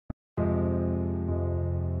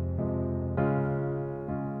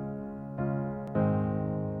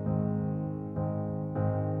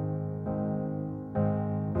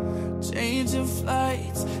changing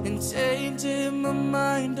flights and changing my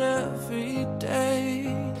mind every day.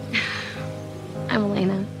 I'm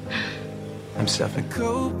Elena. I'm Stefan.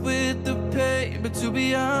 Cope with the pain, but to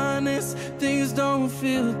be honest, things don't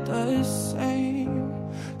feel the same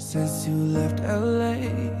since you left LA.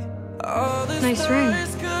 All the Nice ring.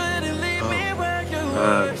 stars couldn't leave me where you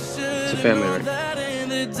it's a family ring. that in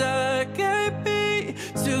the dark I'd be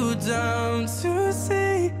too dumb to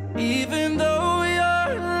see, even though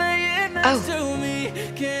you're laying next to me.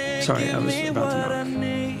 Can't Sorry, I give was me about to what knock. I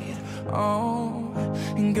need. Oh,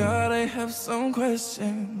 and God, I have some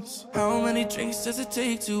questions. How many drinks does it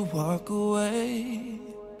take to walk away?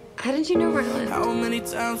 How did you know where I lived? How many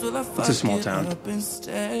times will I fuck a small it town. up and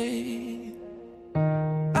stay?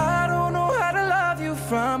 I don't know how to love you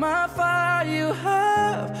from afar. You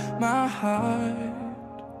have my heart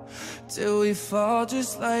till we fall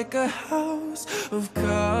just like a house of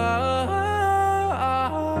cards,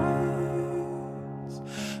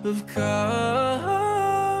 of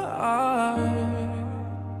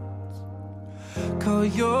cards. Call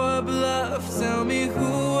your bluff, tell me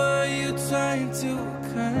who are you trying to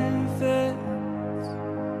convince?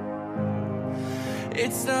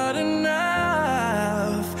 It's not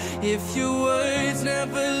enough if your words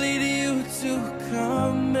never lead you to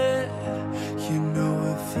commit. You know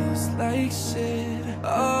it feels like shit.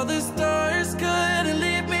 All the stars couldn't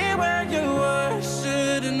leave me where you were.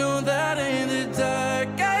 Should've known that in the dark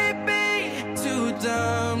I'd be too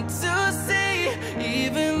dumb to see,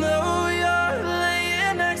 even though you're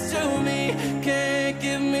laying next to me. Can't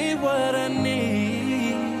give me what I need.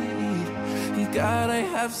 God, I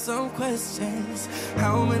have some questions.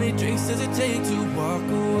 How many drinks does it take to walk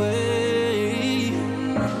away?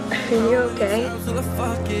 Are you okay? Will I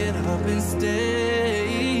fuck it up and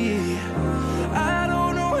stay? I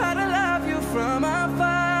don't know how to love you from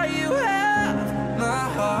afar. You have my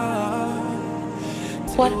heart.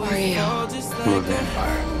 What are you? I'm a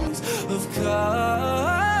vampire. Of cards,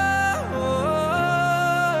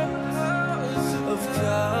 of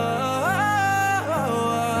cards,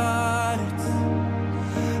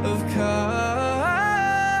 of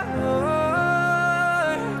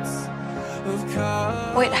cards, of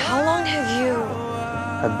cards. Wait, how long have you...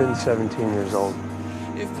 I've been 17 years old.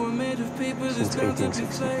 If we're made of paper, Since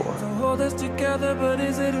 1864. hold us together, but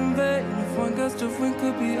is it in vain? If one gust of wind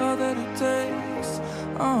could be all that it takes.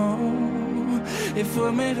 Oh, if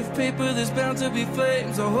we're made of paper, there's bound to be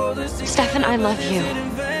flames. So hold us together. Stefan, I love but is you. it in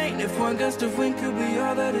vain? If one gust of wind could be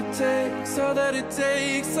all that it takes, all that it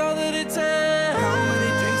takes, all that it takes. How many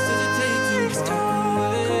drinks does it take to walk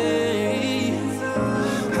away?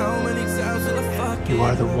 How many times will I fuck You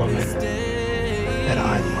are the it up woman and stay? that I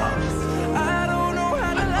love. I don't know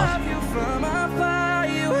how to love you from afar.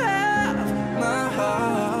 You have my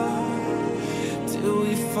heart till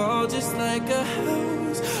we fall just like a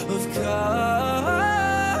house of cards.